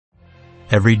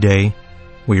Every day,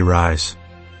 we rise,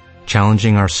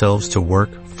 challenging ourselves to work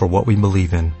for what we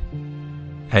believe in.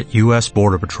 At U.S.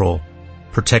 Border Patrol,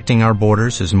 protecting our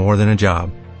borders is more than a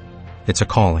job. It's a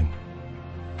calling.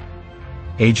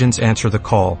 Agents answer the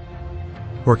call,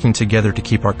 working together to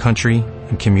keep our country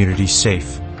and communities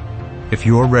safe. If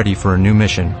you are ready for a new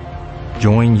mission,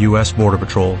 join U.S. Border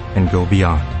Patrol and go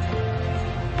beyond.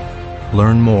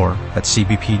 Learn more at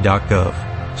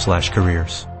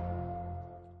cbp.gov/careers.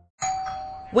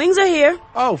 Wings are here.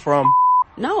 Oh, from?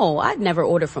 No, I'd never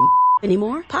order from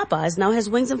anymore. Popeyes now has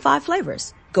wings in 5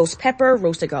 flavors. Ghost pepper,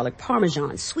 roasted garlic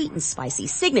parmesan, sweet and spicy,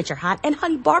 signature hot, and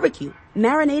honey barbecue.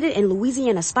 Marinated in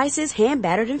Louisiana spices, hand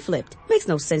battered and flipped. Makes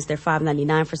no sense they're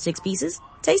 $5.99 for 6 pieces.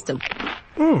 Taste them.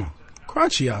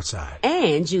 Crunchy outside.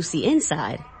 And juicy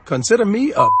inside. Consider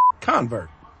me a convert.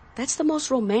 That's the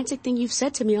most romantic thing you've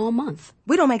said to me all month.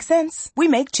 We don't make sense. We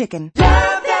make chicken.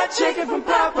 Love that chicken from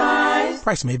Popeyes.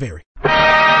 Price may vary.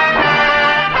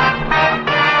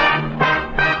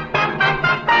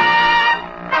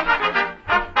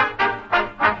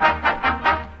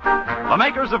 The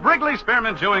makers of Wrigley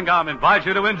Spearmint Chewing Gum invite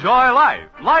you to enjoy Life.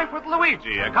 Life with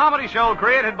Luigi, a comedy show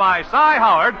created by Cy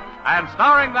Howard and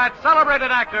starring that celebrated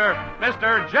actor,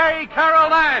 Mr. J. Carrol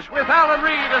Naish, with Alan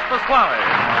Reed as Pasquale.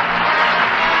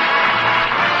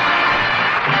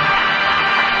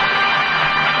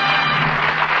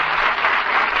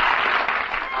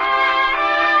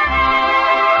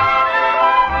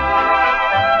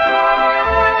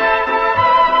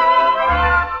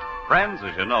 Friends,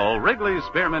 as you know, Wrigley's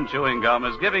Spearmint Chewing Gum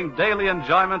is giving daily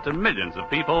enjoyment to millions of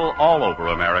people all over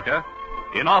America.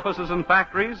 In offices and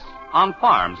factories, on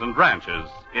farms and ranches,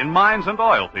 in mines and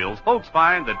oil fields, folks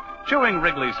find that chewing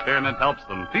Wrigley's Spearmint helps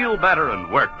them feel better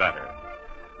and work better.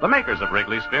 The makers of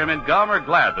Wrigley's Spearmint Gum are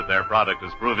glad that their product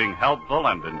is proving helpful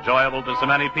and enjoyable to so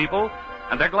many people,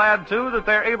 and they're glad, too, that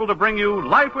they're able to bring you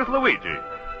Life with Luigi,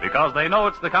 because they know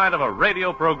it's the kind of a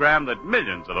radio program that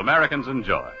millions of Americans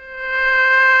enjoy.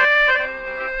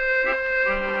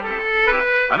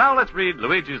 And now let's read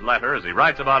Luigi's letter as he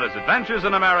writes about his adventures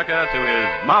in America to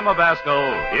his Mama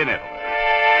Basco in Italy.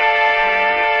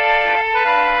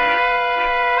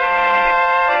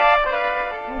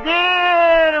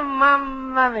 Dear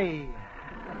Mamma mia,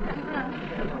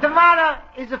 tomorrow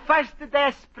is the first day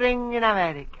of spring in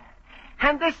America.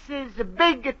 And this is a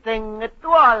big thing to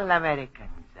all Americans.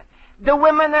 The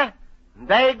women,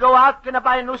 they go out and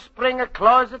buy new spring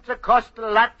clothes that cost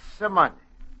lots of money.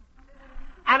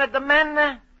 And the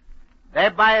men, they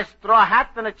buy a straw hat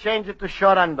and change it to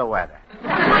short underwear.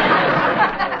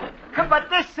 But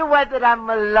this weather I'm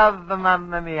love,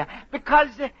 Mamma mia, because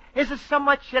it's so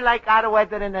much like our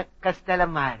weather in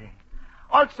Castellamare.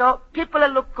 Also, people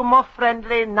look more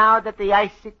friendly now that the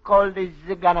icy cold is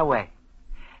gone away.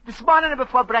 This morning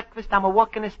before breakfast, I'm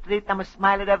walking the street, I'm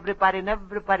smiling at everybody, and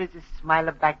everybody's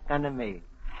smiling back on me.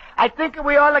 I think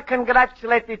we all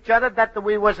congratulate each other that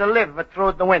we was live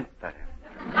through the winter.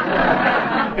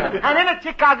 And in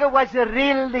Chicago was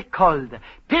really cold.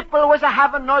 People was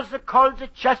having nose colds,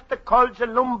 chest colds,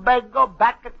 lumbago,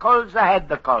 back colds, head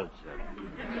colds.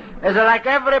 It's like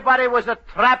everybody was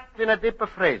trapped in a deep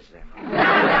freeze.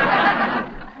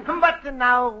 But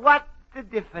now, what the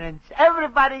difference?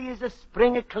 Everybody is a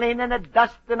spring cleaning, a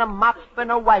dusting, a mopping,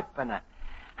 a wiping.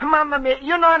 Mamma mia,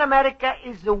 you know in America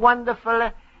is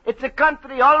wonderful. It's a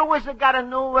country always got a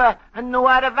new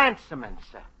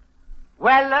advancements.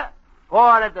 Well,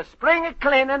 for the spring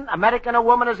cleaning, American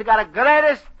woman has got the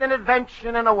greatest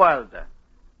invention in the world.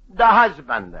 The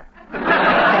husband. But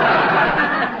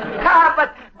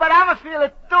I'm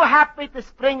feeling too happy to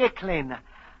spring clean.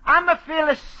 I'm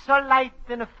feeling so light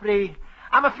and free.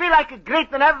 I'm feel like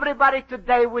greeting everybody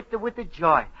today with the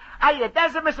joy.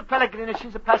 There's a Miss Pellegrini.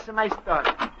 She's passing my store.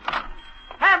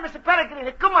 Hey, Mr.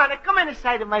 Pellegrini, come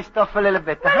inside of my stuff a little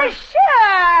bit. Well, sure.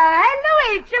 Hey,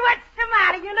 Luigi, what's the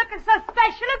matter? You're looking so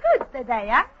special good today,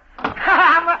 huh?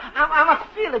 I'm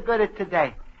feeling good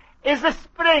today. It's the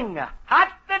spring.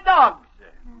 Hot the dogs.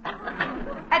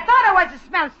 I thought I was to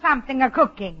smell something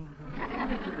cooking.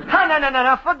 Oh,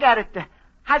 no, forget it.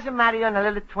 How's the Mario and the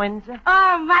little twins?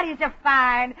 Oh, Mario's are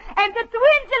fine. And the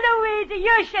twins, Luigi,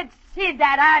 you should see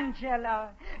that Angelo.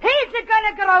 He's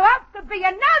gonna grow up to be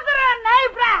another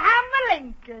Abraham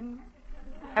Lincoln.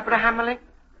 Abraham Lincoln?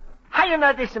 How you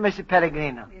know this, Mr.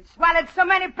 Pellegrino? You swallowed so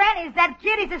many pennies, that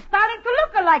kid is starting to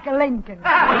look like a Lincoln.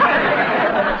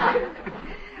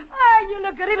 Oh, you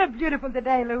look real beautiful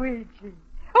today, Luigi.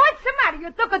 What's the matter?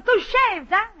 You took 2 shaves,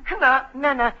 huh?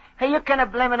 No. Hey, you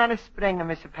cannot blame it on the spring,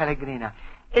 Mr. Pellegrino.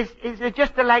 It's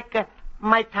just like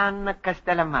my town,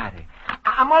 Castellamare.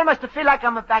 I'm almost feel like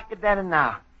I'm back there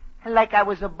now. like I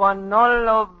was born all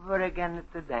over again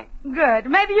today. Good.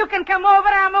 Maybe you can come over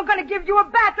and I'm going to give you a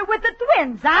battle with the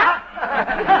twins, huh?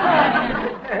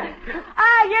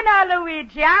 You know,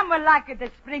 Luigi, I'm like the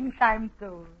springtime,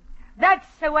 too. That's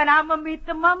when I'm going to meet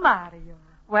my Mario.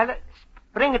 Well,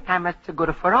 springtime is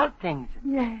good for all things.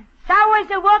 Yes. So I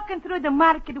was walking through the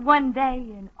market one day,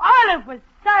 and all of a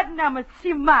sudden I'm going to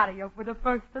see Mario for the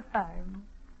first time.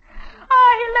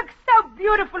 Oh, he looks so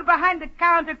beautiful behind the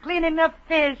counter cleaning up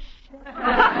fish. Luigi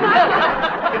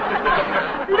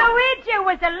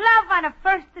was a love on a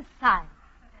first sight.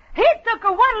 He took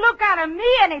a one look at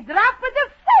me and he dropped the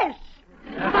fish.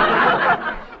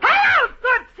 Hello,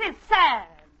 Toots, he said.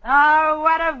 Oh,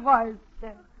 what a voice.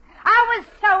 I was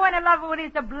so in love with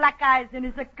his black eyes and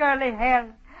his curly hair.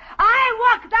 I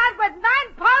walked out with 9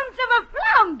 pounds of a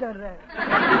flounder.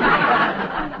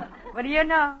 What do you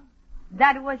know?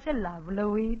 That was a love,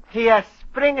 Luigi. Yes,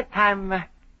 springtime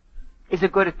is a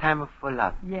good time for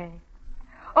love. Yes.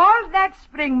 All that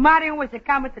spring, Mario was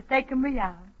coming to take me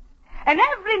out. And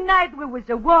every night we was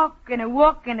a walk in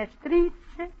the streets,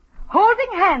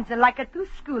 holding hands like 2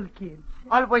 school kids.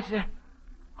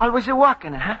 Always a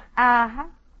walking, huh? Uh-huh.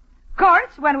 Of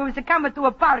course, when we was coming to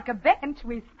a park bench,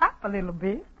 we stopped a little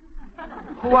bit.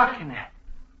 Walking.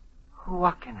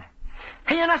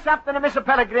 Hey, you know something, Mr.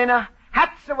 Pellegrino?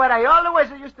 That's what I always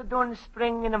used to do in the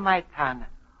spring in my town.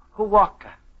 Walk.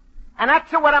 And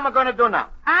that's what I'm going to do now.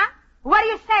 Huh? What do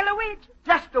you say, Luigi?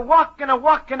 Just a walk.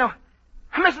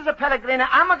 Mrs. Pellegrino,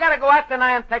 I'm going to go out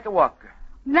tonight and take a walk.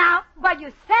 Now, what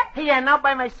you said? Yeah, now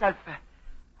by myself.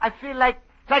 I feel like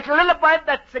a little bird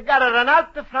that's got to run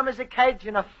out from his cage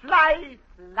and fly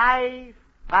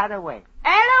far away.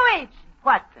 Hey, Luigi.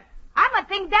 What? I'm going to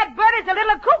think that bird is a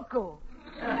little cuckoo.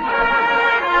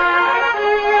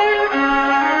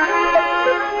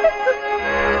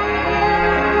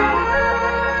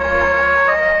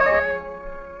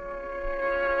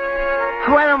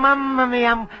 Well, Mamma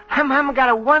mia, I'm got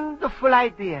a wonderful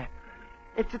idea.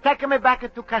 It's taking me back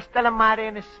to Castellamare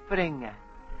in the spring.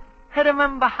 I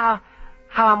remember how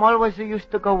I'm always used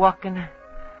to go walking.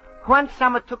 One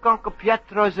summer took Uncle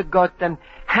Pietro's goat and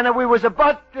we was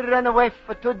about to run away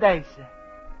for 2 days.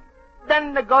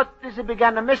 Then the goat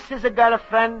began to miss his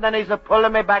girlfriend and he's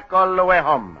pulling me back all the way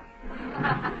home.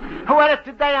 Well,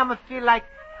 today I feel like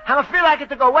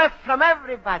to go away from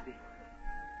everybody.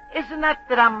 It's not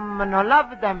that I'm no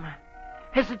love them.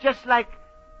 It's just like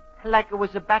it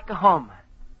was back home.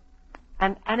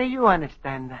 And you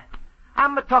understand.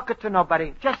 I'm talking to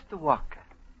nobody, just to walk.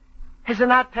 It's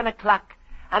now 10 o'clock,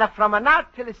 and from now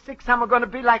till 6, I'm going to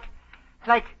be like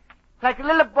a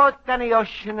little boat on the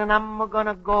ocean, and I'm going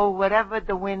to go wherever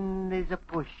the wind is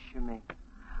pushing me.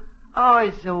 Oh,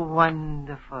 it's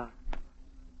wonderful.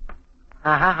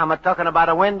 I'm talking about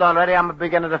a wind already. I'm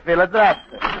beginning to feel a draft.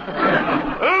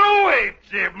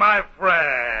 Luigi, my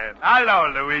friend. Hello,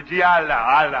 Luigi.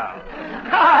 Hello.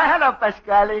 Hello,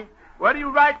 Pasquale. What are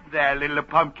you writing there, little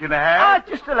pumpkin head? Oh,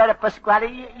 just a letter,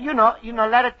 Pasquale. You know,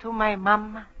 letter to my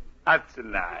mama. That's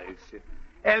nice.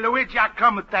 Hey, Luigi, I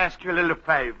come to ask you a little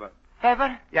favor.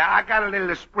 Favor? Yeah, I got a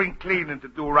little spring cleaning to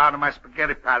do around in my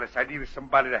spaghetti palace. I needed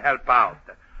somebody to help out.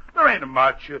 There ain't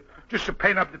much. Just to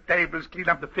paint up the tables, clean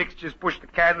up the fixtures, push the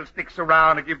candlesticks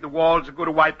around, and give the walls a good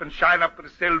wipe and shine up with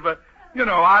the silver. You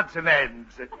know, odds and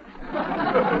ends.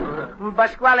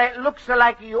 Pasquale, looks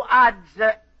like you odds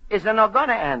is not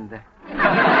gonna end.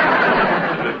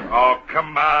 Oh,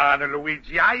 come on,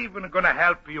 Luigi. I even gonna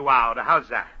help you out. How's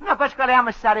that? No, Pasquale, I'm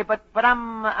sorry, but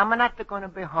I'm not gonna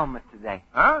be home today.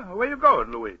 Huh? Where you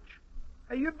going, Luigi?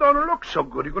 Hey, you don't look so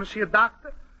good. You gonna see a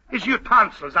doctor? It's your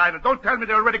tonsils, Ida. Don't tell me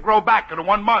they already grow back in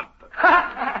 1 month.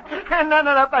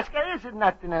 No, Pascal, it's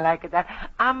nothing like that.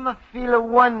 I'm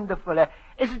feeling wonderful.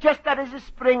 It's just that it's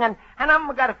spring, and I'm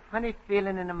got a funny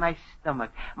feeling in my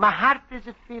stomach. My heart is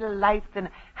feel light, and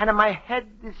my head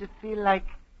is feel like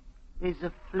is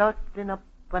floating up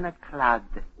on a cloud.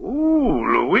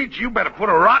 Ooh, Luigi, you better put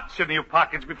a rocks in your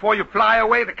pockets before you fly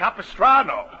away to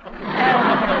Capistrano.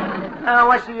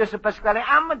 What's the use of Pasquale?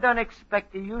 I don't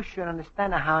expect you should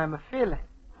understand how I'm feeling.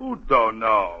 Who don't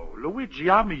know? Luigi,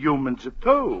 I'm a human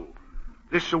too.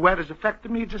 This weather's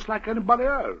affecting me just like anybody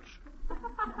else.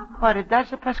 What, it does,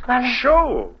 Pasquale?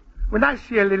 Sure. When I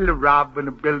see a little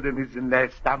robin building his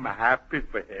nest, I'm happy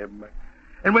for him.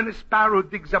 And when a sparrow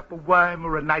digs up a worm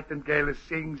or a nightingale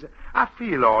sings, I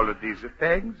feel all of these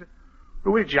things.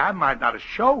 Luigi, I might not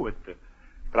show it,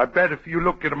 but I bet if you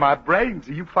look into my brains,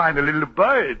 you find a little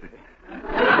bird.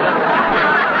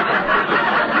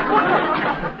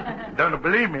 Don't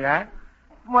believe me, huh?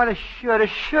 Well,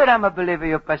 sure, I'm a believer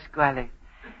you, Pasquale.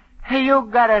 You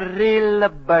got a real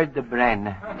bird brain.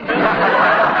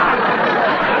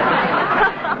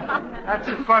 That's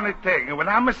a funny thing. And when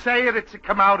I'm say it, it's a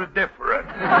come out of different.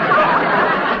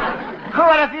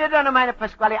 Well, if you don't mind,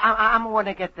 Pasquale, I'm going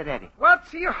to get ready.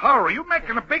 What's your hurry? You're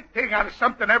making a big thing out of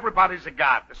something everybody's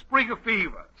got. The spring of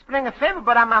fever. Spring of fever,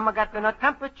 but I'm got no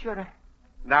temperature.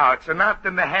 No, it's not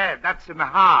in the head. That's in the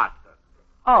heart.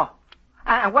 Oh.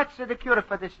 And what's the cure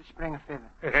for this spring of fever?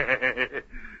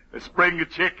 A spring of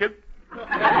chicken.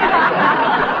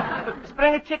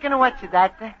 Spring of chicken, what's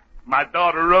that? My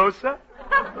daughter Rosa.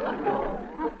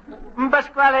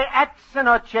 Pasquale, that's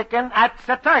no chicken, that's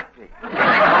a turkey.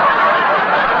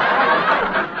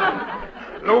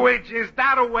 Luigi, is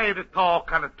that a way to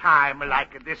talk on a time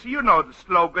like this? You know the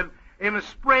slogan. In the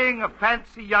spring, a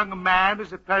fancy young man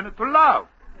is a turn to love.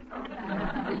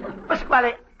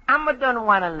 Pasquale, I'm don't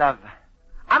want to love.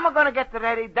 I'm going to get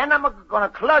ready, then I'm going to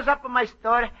close up my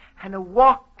store and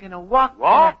walk.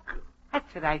 Walk?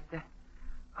 That's right.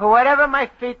 Wherever my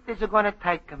feet is going to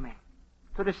take me.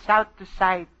 To the south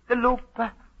side, the loop,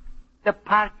 the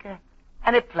park,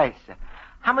 any place.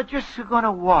 I'm just going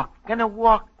to walk.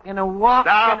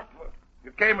 Now,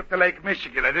 you came to Lake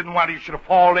Michigan. I didn't want you should have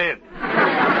fallen in.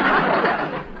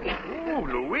 Oh,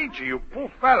 Luigi, you poor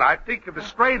fella. I think if the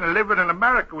strain of living in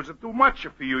America was too much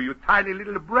for you, your tiny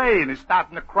little brain is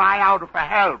starting to cry out for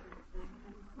help.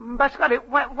 Pasquale,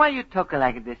 why you talking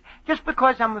like this? Just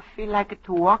because I'm feel like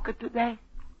to walk today?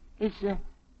 Is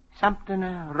something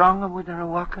wrong with her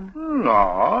walking?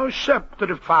 No, except that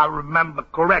if I remember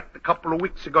correct, a couple of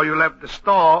weeks ago you left the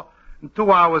store, and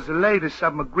 2 hours later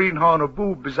some greenhorn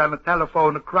boob is on the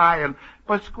telephone crying,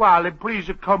 Pasquale, please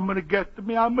come and get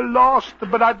me. I'm lost,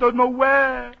 but I don't know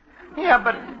where. Yeah,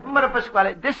 but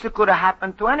Pasquale, this could have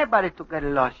happened to anybody to get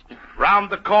lost. Round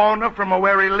the corner from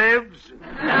where he lives?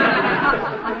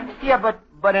 Yeah,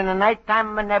 but in the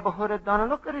nighttime, my neighborhood don't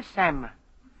look the same.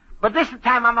 But this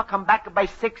time I'm going to come back by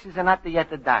 6 and not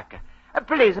yet dark.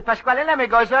 Please, Pasquale, let me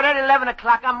go. It's already 11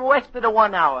 o'clock. I'm wasted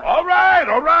 1 hour. All right.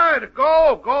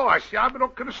 Go. I see. I'm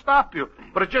not going to stop you.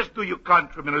 But just do your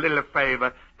countrymen a little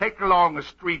favor. Take along a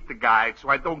street guide so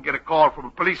I don't get a call from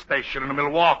a police station in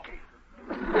Milwaukee.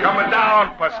 Coming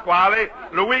down, Pasquale.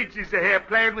 Luigi's here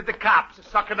playing with the cops,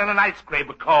 sucking on an ice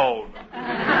cream cone.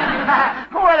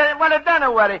 Well,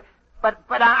 don't worry. But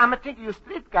I'm thinking you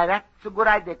street guy. That's a good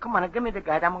idea. Come on, give me the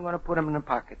guide. I'm going to put him in the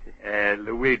pocket.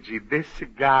 Luigi, this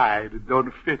guide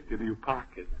don't fit in your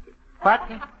pocket. What?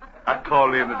 I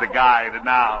call in the guide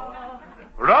now.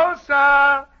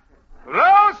 Rosa!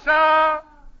 Rosa!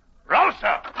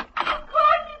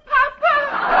 Morning, Papa!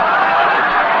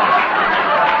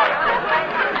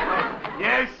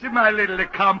 Yes, my little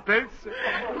compass.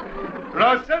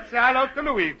 Rosa, say hello to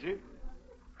Luigi.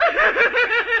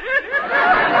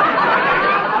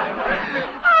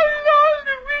 Hello,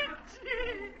 Luigi.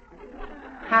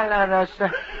 Hello,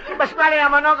 Rosa. Pasquale,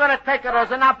 I'm not going to take it,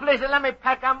 Rosa. Now, please, let me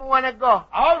pack. I want to go.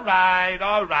 All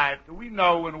right. We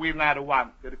know when we're not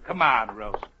wanted. Come on,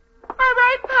 Rosa. All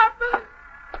right, Papa.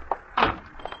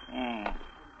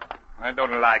 I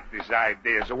don't like these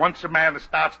ideas. Once a man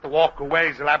starts to walk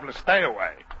away, he'll have to stay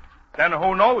away. Then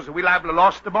who knows? We'll have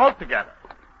lost them altogether.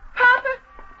 Papa,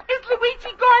 is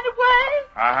Luigi going away?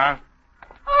 Uh-huh.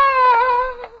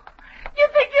 Oh, you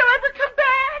think he'll ever come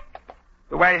back?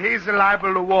 The way he's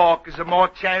liable to walk is a more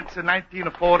chance in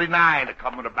 1949 of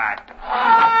coming back. Oh!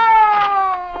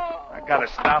 I gotta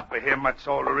stop for him. That's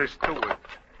all there is to it.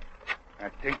 I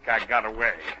think I got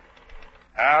away.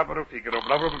 Abro figaro,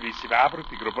 bravissimi, abro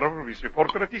figaro, bravissimi,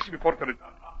 fortunatissimi,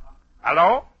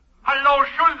 Hello? Hello,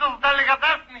 Schulz's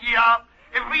Delicatessen here.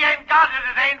 If we ain't got it,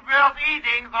 it ain't worth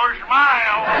eating, so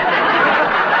smile.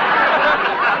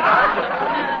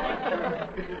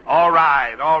 All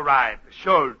right.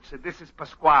 Schultz, this is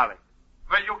Pasquale.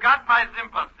 Well, you got my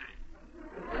sympathy.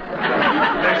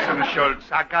 Listen, Schultz,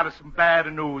 I got some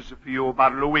bad news for you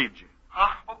about Luigi.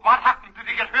 What happened? Did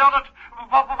he get hurt?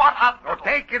 What happened? Oh,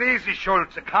 take it easy,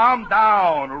 Schultz. Calm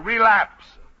down.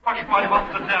 Relapse. Pasquale,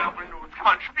 what's the terrible news? Come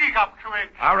on, speak up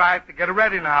quick. All right, get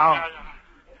ready now. Yeah.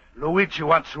 Luigi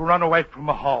wants to run away from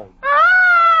home.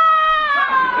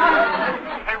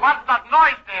 Hey, what's that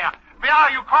noise there? Where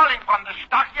are you calling from? The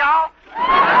stockyard?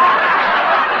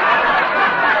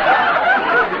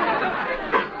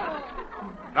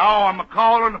 No, I'm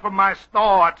calling from my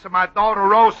store. It's my daughter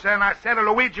Rosa, and I said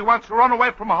Luigi wants to run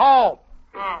away from home.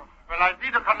 Well, I see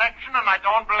the connection, and I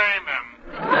don't blame him.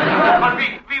 But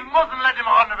we mustn't let him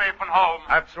run away from home.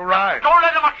 That's right. Don't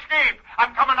let him escape.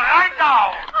 I'm coming right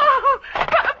now. Oh,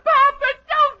 Papa,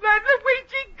 don't let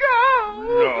Luigi go.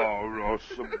 No,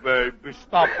 Rosa, baby,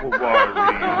 stop worrying.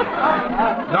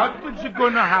 Nothing's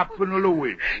going to happen to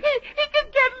Luigi.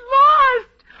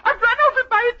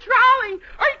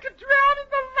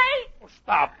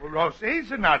 Well,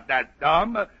 Rosie's not that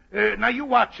dumb. Now, you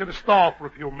watch in the stall for a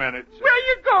few minutes. Where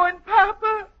you going,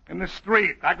 Papa? In the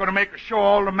street. I'm going to make sure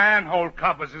all the manhole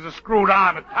covers is screwed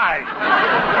on and tight.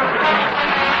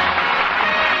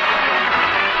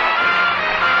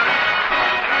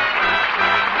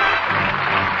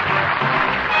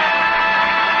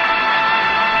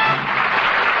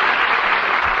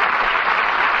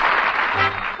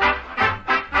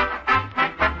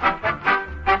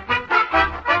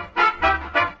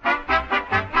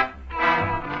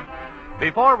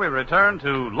 Before we return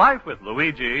to Life with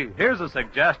Luigi, here's a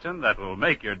suggestion that will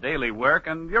make your daily work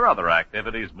and your other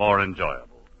activities more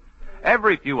enjoyable.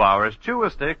 Every few hours, chew a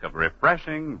stick of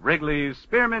refreshing Wrigley's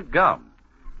Spearmint Gum.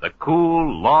 The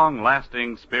cool,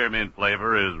 long-lasting spearmint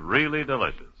flavor is really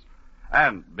delicious.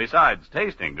 And besides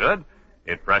tasting good,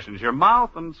 it freshens your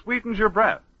mouth and sweetens your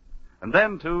breath. And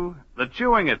then, too, the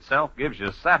chewing itself gives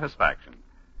you satisfaction.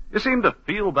 You seem to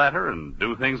feel better and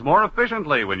do things more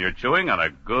efficiently when you're chewing on a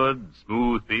good,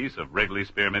 smooth piece of Wrigley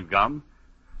Spearmint Gum.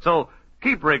 So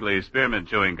keep Wrigley's Spearmint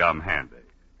Chewing Gum handy.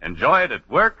 Enjoy it at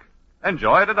work.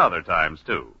 Enjoy it at other times,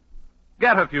 too.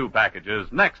 Get a few packages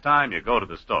next time you go to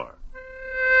the store.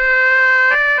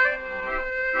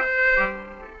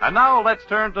 And now let's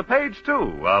turn to page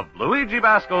 2 of Luigi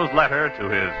Basco's letter to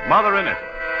his mother in Italy.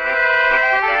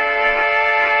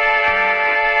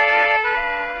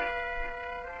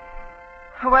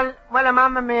 Well,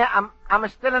 Mamma Mia, I'm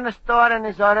still in the store and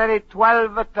it's already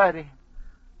 12:30.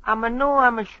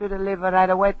 I should leave right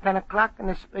away 10 o'clock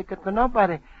and speak to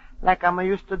nobody, like I'm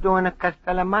used to doing in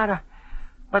Castellamare.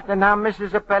 But now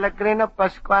Mrs. Pellegrino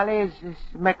Pasquale is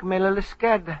making me a little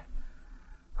scared.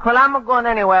 Well, I'm going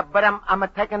anywhere, but I'm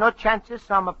taking no chances,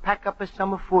 so I'm pack up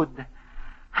some food.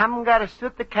 I'm got a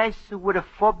suitcase with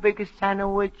 4 big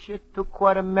sandwiches, 2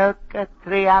 quarter milk,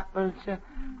 3 apples,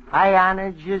 5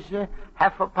 oranges,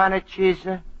 half a pound of cheese.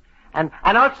 And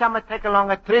also I'm going to take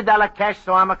along a $3 cash,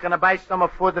 so I'm going to buy some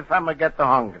food if I'm going to get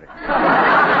hungry.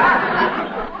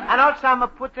 And also I'm going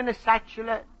to put in a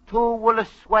satchel 2 wool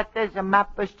sweaters, a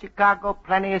map of Chicago,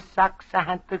 plenty of socks,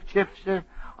 handkerchiefs,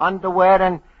 underwear,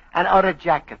 and other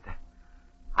jacket.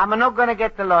 I'm not going to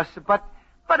get lost, but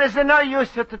there's no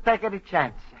use to take any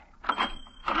chance.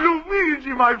 Luigi,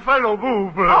 my fellow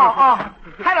boob.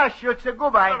 Hello, Schutz.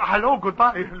 Goodbye. Hello,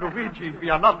 goodbye, Luigi. We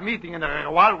are not meeting in a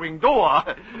revolving door.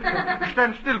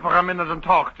 Stand still for a minute and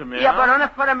talk to me. Yeah, but only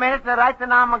for a minute. Right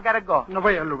now, I'm gotta go. No,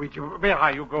 where, Luigi? Where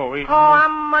are you going?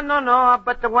 No.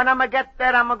 But when I'm get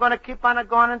there, I'm gonna keep on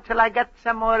going until I get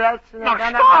somewhere else. Now,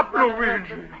 stop,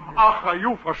 Luigi. Ach, are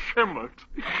you verschimmelt?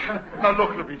 Now,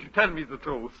 look, Luigi, tell me the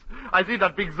truth. I see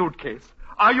that big suitcase.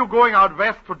 Are you going out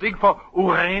west to dig for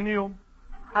uranium?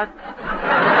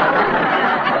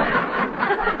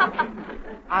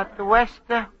 At west,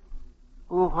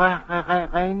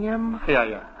 uranium?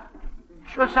 Yeah.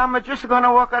 Sure, so I'm just going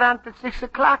to walk around till 6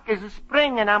 o'clock. It's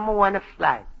spring, and I'm going to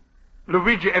fly.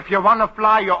 Luigi, if you want to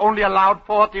fly, you're only allowed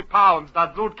 40 pounds.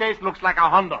 That suitcase looks like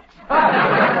 100.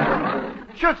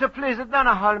 Sure, so please, don't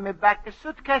hold me back. The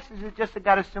suitcase is just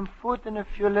got some food and a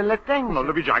few little things. No,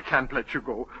 Luigi, I can't let you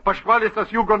go. Pasquale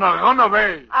says you're gonna run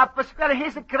away. Pasquale,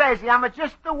 he's crazy. I'm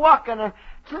just walking,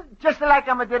 just like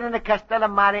I'm doing in the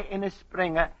Castellamare in the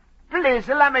spring. Please,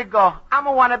 let me go.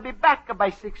 I'm want to be back by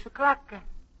 6 o'clock.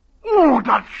 Oh,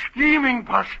 that scheming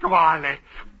Pasquale.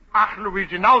 Ach,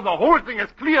 Luigi, now the whole thing is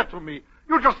clear to me.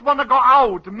 You just want to go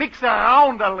out, mix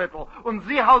around a little, and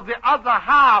see how the other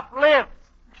half lives.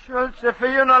 Schultz, if you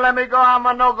don't let me go, I'm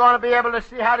not going to be able to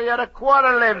see how the other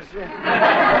quarter lives.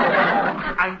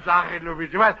 I'm sorry,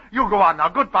 Luigi. Well, you go on now.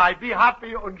 Goodbye. Be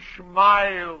happy and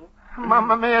smile.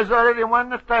 Mamma Mia, it's already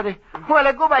 1:30.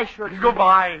 Well, goodbye, Schultz.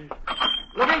 Goodbye.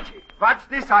 Luigi, what's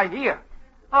this I hear?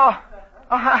 Oh,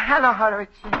 hello,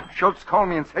 Horowitz. Schultz called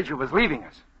me and said you was leaving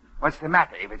us. What's the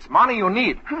matter? If it's money you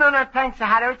need. No, thanks,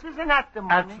 Horowitz. It's not the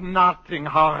money. That's nothing,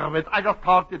 Horowitz. I just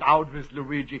talked it out with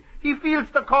Luigi. He feels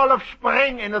the call of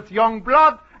spring in his young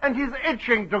blood, and he's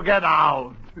itching to get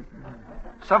out.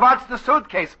 So what's the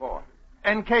suitcase for?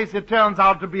 In case it turns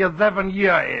out to be a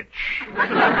 7-year itch.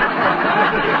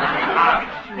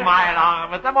 Smile,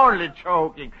 Horowitz. I'm only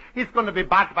joking. He's going to be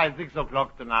back by 6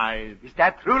 o'clock tonight. Is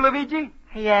that true, Luigi?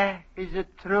 Yeah, is it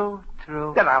true?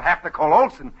 Then I'll have to call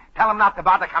Olson. Tell him not to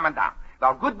bother coming down.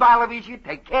 Well, goodbye, Luigi.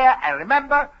 Take care. And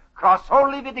remember, cross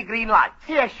only with the green lights.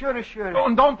 Yeah, sure.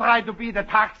 And don't try to be the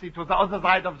taxi to the other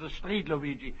side of the street,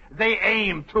 Luigi. They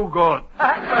aim too good. All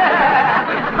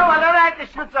right,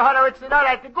 Schutz, Horowitz. All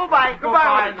right, goodbye.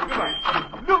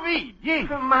 Luigi.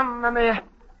 Mamma Mia.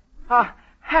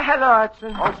 Hello,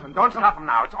 Hudson. Olson, don't stop him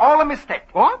now. It's all a mistake.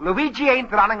 What? Luigi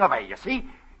ain't running away, you see.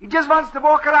 He just wants to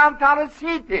walk around town and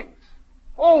see things.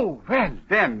 Oh, well,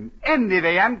 then,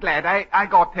 anyway, I'm glad I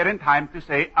got here in time to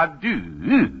say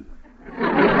adieu.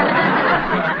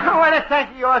 I want to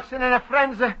thank you, Orson, and the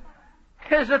friends.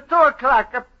 It's 2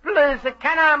 o'clock. Please,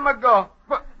 can I go?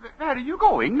 But where are you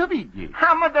going, Luigi?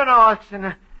 I'm at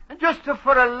Orson. Just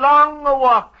for a long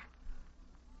walk.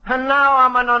 And now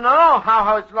I don't know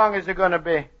how long is it going to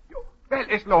be. Well,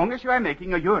 as long as you are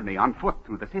making a journey on foot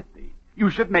through the city,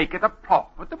 you should make it a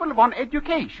profitable one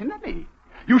educationally.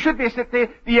 You should visit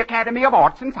the Academy of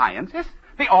Arts and Sciences,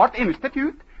 the Art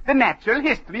Institute, the Natural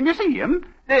History Museum,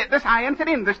 the Science and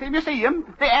Industry Museum,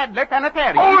 the Adler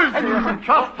Planetarium. Oh,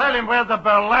 just tell him where the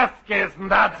burlesque is, and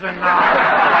that's enough.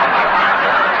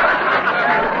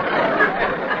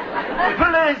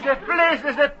 Please,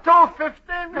 is it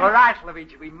 2:15? All right,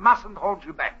 Luigi, we mustn't hold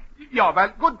you back. Yeah,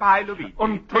 well, goodbye, Luigi.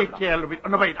 And take care, Luigi. Oh,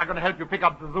 no, wait, I'm going to help you pick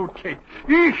up the suitcase.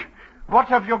 Eesh, what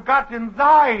have you got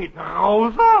inside,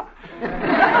 Rosa?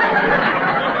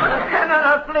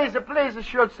 No, please,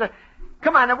 Schultz.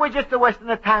 Come on, we're just wasting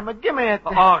the time. Give me it.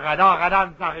 All right,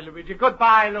 I'm sorry, Luigi.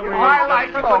 Goodbye, Luigi.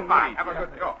 Goodbye. Have a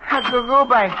good go.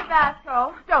 Goodbye.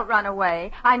 Vasco, don't run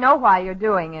away. I know why you're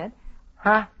doing it.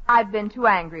 Huh? I've been too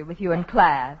angry with you in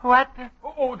class. What?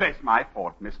 Oh, that's my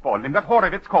fault, Miss Spaulding. But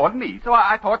Horowitz called me, so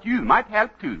I thought you might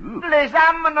help, too. Please,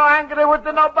 I'm not angry with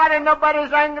nobody.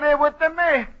 Nobody's angry with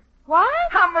me.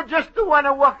 What? I'm just the one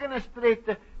walking the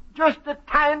street. Just a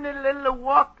tiny little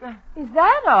walk. Is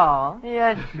that all?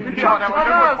 Yes. Ain't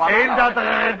that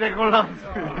ridiculous?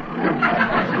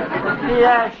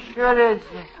 Yeah, sure is.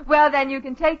 Well, then you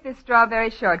can take this strawberry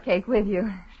shortcake with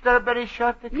you. Strawberry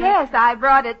shortcake? Yes, I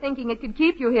brought it thinking it could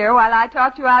keep you here while I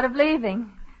talked you out of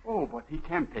leaving. Oh, but he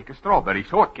can't take a strawberry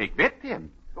shortcake with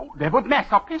him. Oh, that would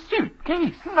mess up his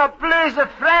suitcase. No, please,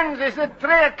 friends, it's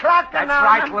 3 o'clock That's now.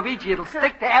 right, Luigi. It'll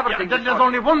stick to everything. There's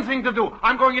only one thing to do.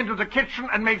 I'm going into the kitchen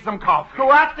and make some coffee.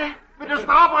 What? With the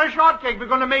strawberry shortcake, we're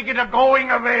going to make it a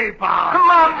going away party. Come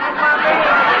on, Mommy.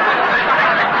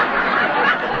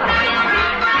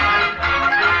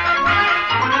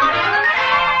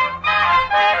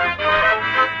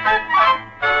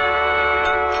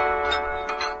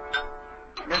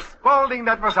 Spaulding,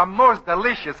 that was a most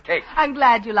delicious cake. I'm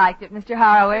glad you liked it, Mr.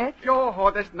 Horowitz.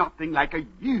 Sure, there's nothing like a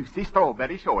juicy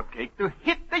strawberry shortcake to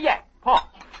hit the jackpot.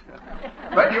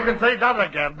 Well, you can say that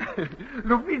again.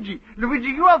 Luigi,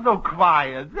 you are so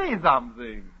quiet. Say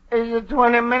something. Is it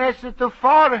 20 minutes to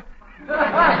 4?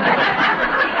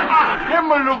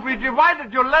 Himmel, Luigi, why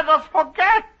did you let us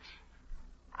forget?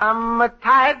 I'm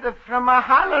tired from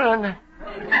hollering.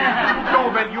 So,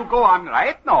 well, you go on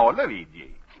right now, Luigi.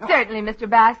 Certainly, Mr.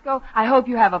 Basco. I hope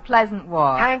you have a pleasant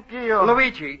walk. Thank you.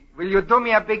 Luigi, will you do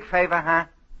me a big favor, huh?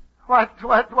 What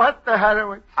the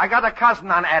Horowitz? I got a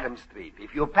cousin on Adams Street.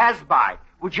 If you pass by,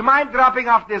 would you mind dropping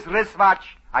off this wristwatch?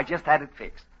 I just had it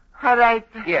fixed. All right.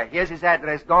 Here's his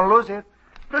address. Don't lose it.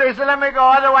 Please, let me go.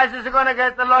 Otherwise, he's going to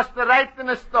get lost right in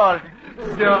the store.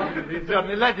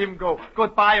 Certainly. Let him go.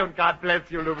 Goodbye and God bless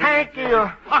you, Luigi. Thank you.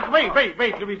 Ach, wait,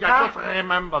 Luigi. I just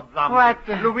remembered something. What?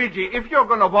 Luigi, if you're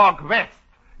going to walk west,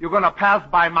 you're going to pass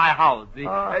by my house.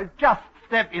 Just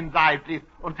step inside, please,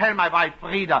 and tell my wife,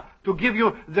 Frida, to give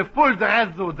you the full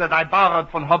dress suit that I borrowed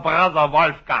from her brother,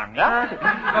 Wolfgang, yeah?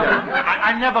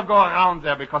 I never go around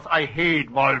there because I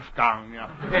hate Wolfgang, yeah?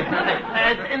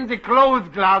 It's in the clothes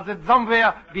closet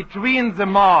somewhere between the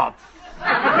moths.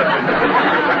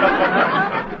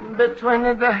 Between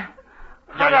the...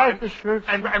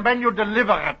 And when you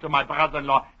deliver it to my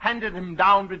brother-in-law, hand it him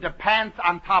down with the pants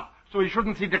on top so he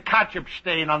shouldn't see the ketchup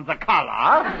stain on the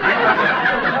collar.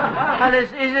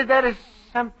 Is there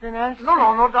something else?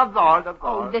 No, that's all.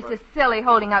 Oh, this is silly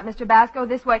holding up, Mr. Basco.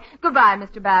 This way. Goodbye,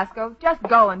 Mr. Basco. Just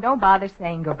go and don't bother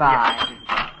saying goodbye.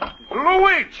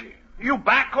 Luigi, you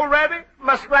back already?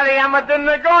 Masquerade, I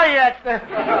didn't go yet.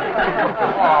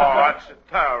 Oh, that's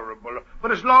terrible.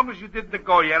 But as long as you didn't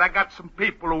go yet, I got some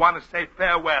people who want to say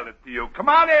farewell to you. Come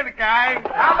on in, gang.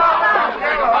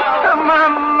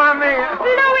 Mamma mia.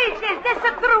 Luigi, is this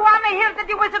true? I hear that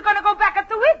you was going to go back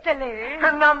to Italy.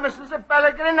 No, Mrs.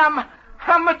 Pellegrini,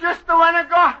 I'm just want to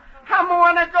go. I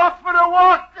want to go for a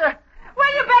walk.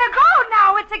 Well, you better go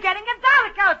now. It's getting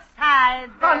dark outside.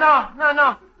 Oh,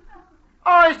 no.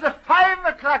 Oh, it's 5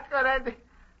 o'clock already.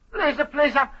 Please,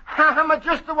 I'm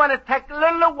just want to take a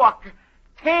little walk.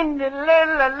 Teeny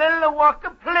little walk,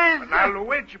 please. Now,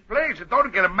 Luigi, please,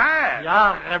 don't get mad.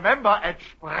 Yeah, remember, it's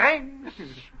spring.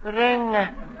 Spring.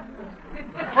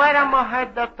 Where am I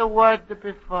heard that word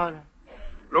before?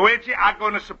 Luigi, I'm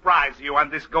going to surprise you on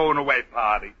this going away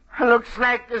party. Looks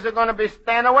like there's going to be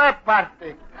staying away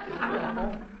party.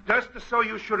 Just so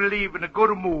you should leave in a good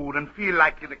mood and feel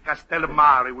like in a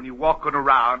Castellamare when you're walking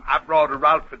around, I brought a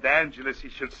Ralph D'Angelis. He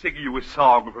should sing you a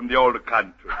song from the older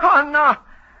country. Oh, no.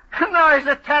 No, it's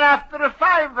a 10 after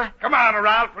 5. Come on,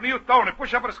 Ralph. When you Tony,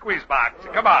 push up in the squeeze box.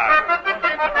 Come on.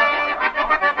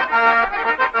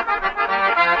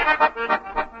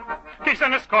 Chi se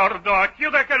ne scorda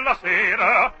chiude che la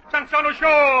sera, senza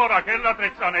l'usciora che la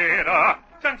trezza nera,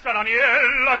 senza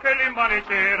l'aniella che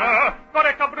l'immanicera,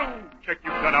 coretta brucia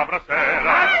chiude la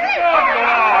brasera.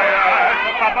 Allora è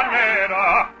tutta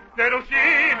bandiera, de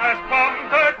lucine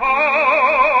spante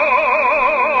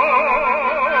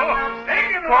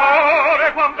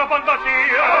cuore quanta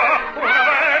fantasia, una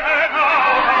venenata,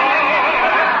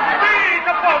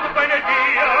 vita poco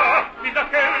benedia, vita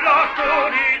che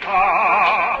l'oscurità,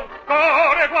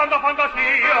 cuore quanta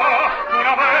fantasia,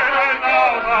 una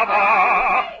venenata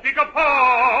va, vita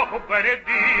poco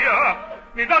benedia,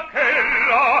 vita che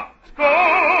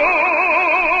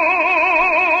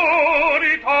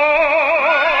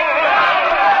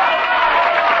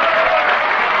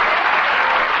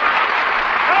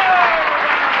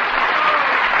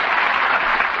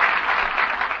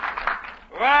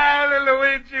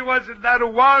Luigi, wasn't that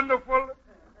wonderful?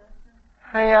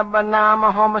 Yeah, but now I'm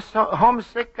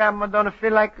homesick. I don't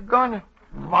feel like going.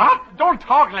 What? Don't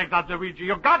talk like that, Luigi.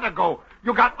 You gotta go.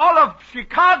 You got all of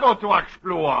Chicago to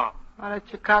explore. All right,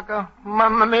 Chicago.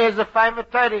 Mamma mia, it's a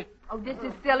 5:30. Oh, this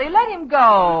is silly. Let him go.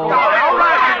 All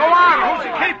right, go on. Who's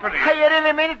the keeper? Hey, you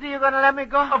really mean it? You're going to let me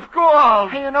go? Of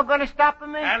course. Hey, you're not going to stop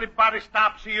me? Anybody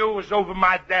stops you is over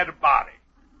my dead body.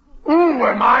 Ooh,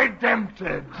 am I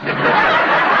tempted?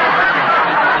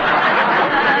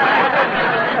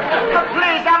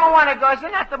 Please, I don't want to go.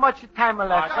 There's not that much time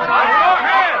left. Go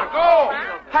ahead, go.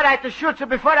 All right, to shoot you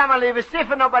before I'm going to leave. See if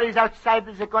nobody's outside.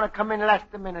 Is it going to come in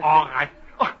last minute? All right.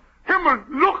 Oh, Himmel,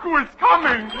 look who is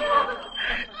coming. Luigi,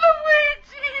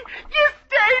 you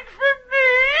stayed for me.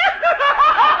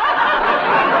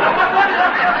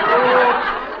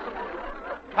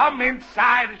 Come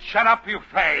inside and shut up your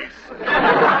face. Go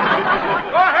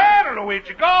ahead,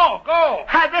 Luigi. Go, go.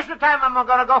 This is the time I'm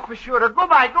going to go for sure.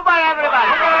 Goodbye,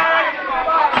 everybody.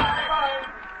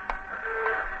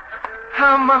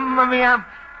 Oh, Mamma mia.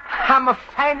 I'm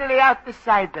finally out the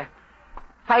side.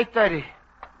 5:30.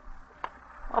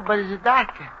 Oh, but it's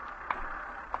dark.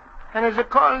 And it's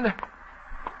cold.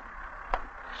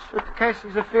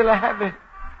 Suitcases are feeling heavy.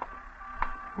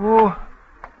 Ooh.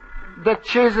 The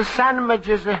cheese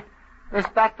sandwiches, they're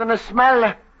starting to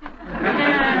smell.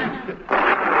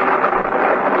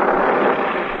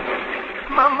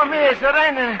 Mamma mia, it's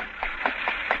raining.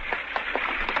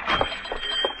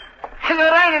 It's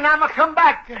raining, I'm gonna come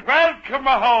back. Welcome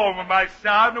home, my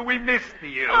son. We missed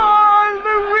you. Oh,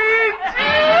 Luigi!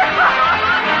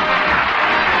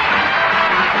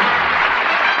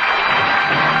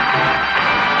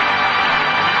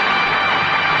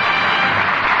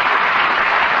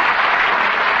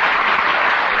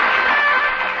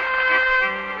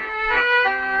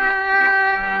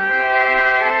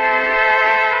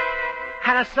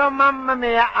 So, Mamma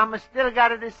mia, I'm still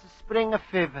got this spring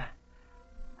fever.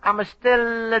 I'm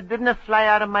still didn't fly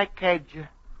out of my cage.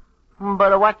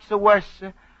 But what's the worst?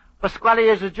 Pasquale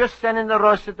is just sending the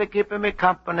roaster to keep me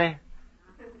company.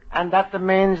 And that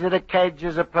means that the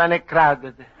cages are plenty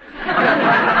crowded.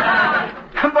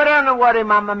 But don't worry,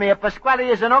 Mamma mia. Pasquale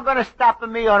is not going to stop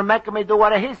me or make me do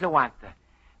what he's want.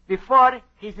 Before,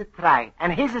 he's a try.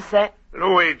 And he's a say...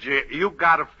 Luigi, you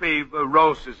got a fever.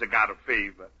 Roses have got a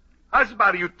fever. How's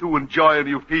about you two enjoying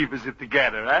your fevers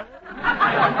together, huh?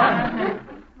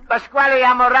 Pasquale,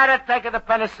 I'm rather taking the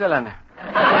penicillin.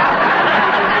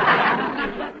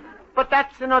 But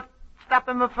that's not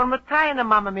stopping me from trying,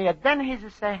 Mamma mia. Then he's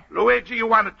a say... Luigi, you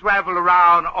want to travel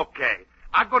around? Okay.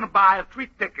 I'm going to buy 3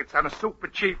 tickets on a super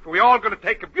cheap. We're all going to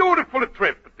take a beautiful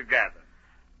trip together.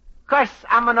 Of course,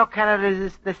 I'm not kind of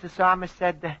resist this, so I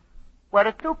said, where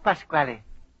to, Pasquale?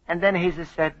 And then he's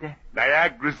said...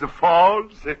 Niagara's the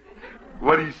Falls?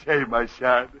 What do you say, my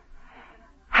son?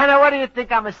 Hannah, what do you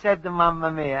think I'm said to Mamma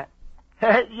mia?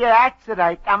 Yeah, that's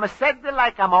right. I'm said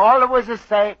like I'm always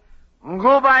say,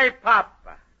 goodbye,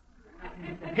 Papa.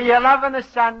 Your loving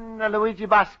son, Luigi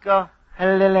Basco, a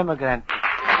little immigrant.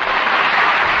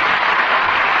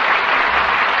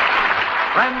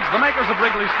 Friends, the makers of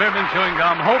Wrigley Spearmint Chewing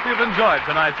Gum hope you've enjoyed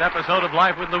tonight's episode of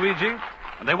Life with Luigi.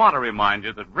 And they want to remind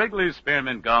you that Wrigley's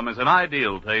Spearmint Gum is an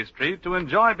ideal taste treat to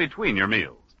enjoy between your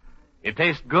meals. It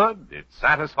tastes good, it's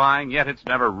satisfying, yet it's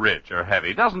never rich or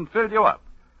heavy, doesn't fill you up.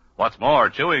 What's more,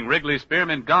 chewing Wrigley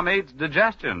Spearmint Gum aids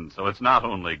digestion, so it's not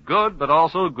only good, but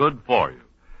also good for you.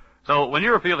 So when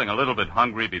you're feeling a little bit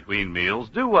hungry between meals,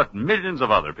 do what millions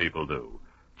of other people do.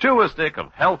 Chew a stick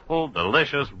of healthful,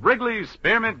 delicious Wrigley's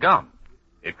Spearmint Gum.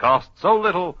 It costs so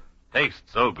little, tastes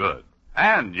so good.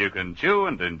 And you can chew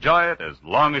and enjoy it as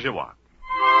long as you want.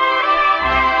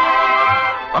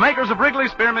 The makers of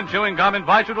Wrigley's Spearmint Chewing Gum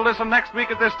invite you to listen next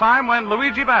week at this time when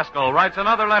Luigi Basco writes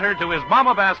another letter to his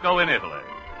Mama Basco in Italy.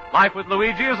 Life with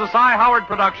Luigi is a Cy Howard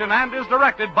production and is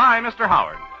directed by Mr.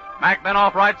 Howard. Mac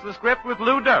Benoff writes the script with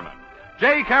Lou Derman.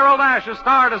 J. Carol Nash is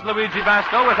starred as Luigi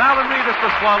Basco with Alan Reed as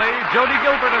Pasquale, Jody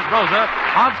Gilbert as Rosa,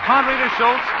 Hans Conried as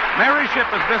Schultz, Mary Shipp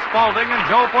as Miss Spaulding, and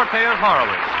Joe Forte as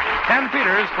Horowitz. Ken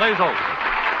Peters plays Olson.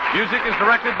 Music is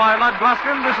directed by Lud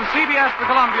Gluskin. This is CBS, the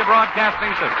Columbia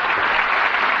Broadcasting System.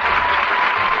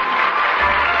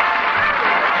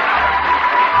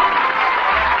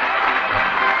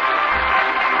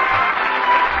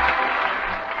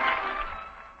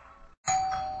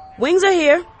 Wings are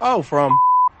here. Oh, from...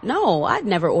 No, I'd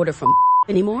never order from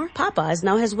anymore. Popeyes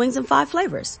now has wings in 5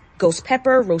 flavors. Ghost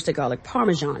pepper, roasted garlic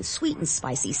parmesan, sweet and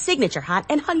spicy, signature hot,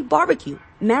 and honey barbecue.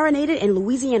 Marinated in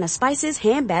Louisiana spices,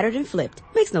 hand battered and flipped.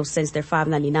 Makes no sense they're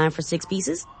 $5.99 for 6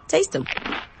 pieces. Taste them.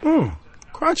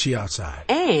 Crunchy outside.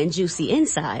 And juicy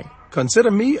inside.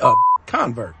 Consider me a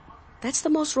convert. That's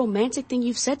the most romantic thing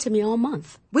you've said to me all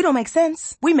month. We don't make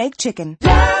sense. We make chicken.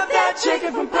 Love that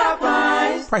chicken from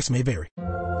Popeyes. Price may vary.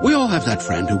 We all have that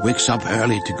friend who wakes up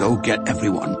early to go get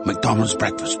everyone McDonald's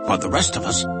breakfast, while the rest of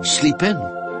us sleep in.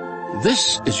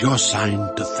 This is your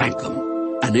sign to thank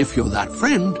them. And if you're that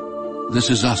friend,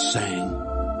 this is us saying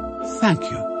thank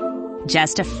you.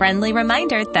 Just a friendly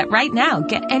reminder that right now,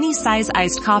 get any size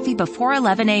iced coffee before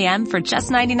 11 a.m. for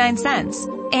just 99 cents.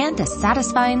 And a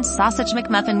satisfying sausage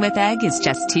McMuffin with egg is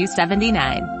just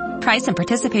 $2.79. Price and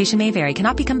participation may vary.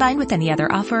 Cannot be combined with any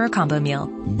other offer or combo meal.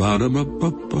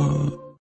 Ba-da-ba-ba-ba.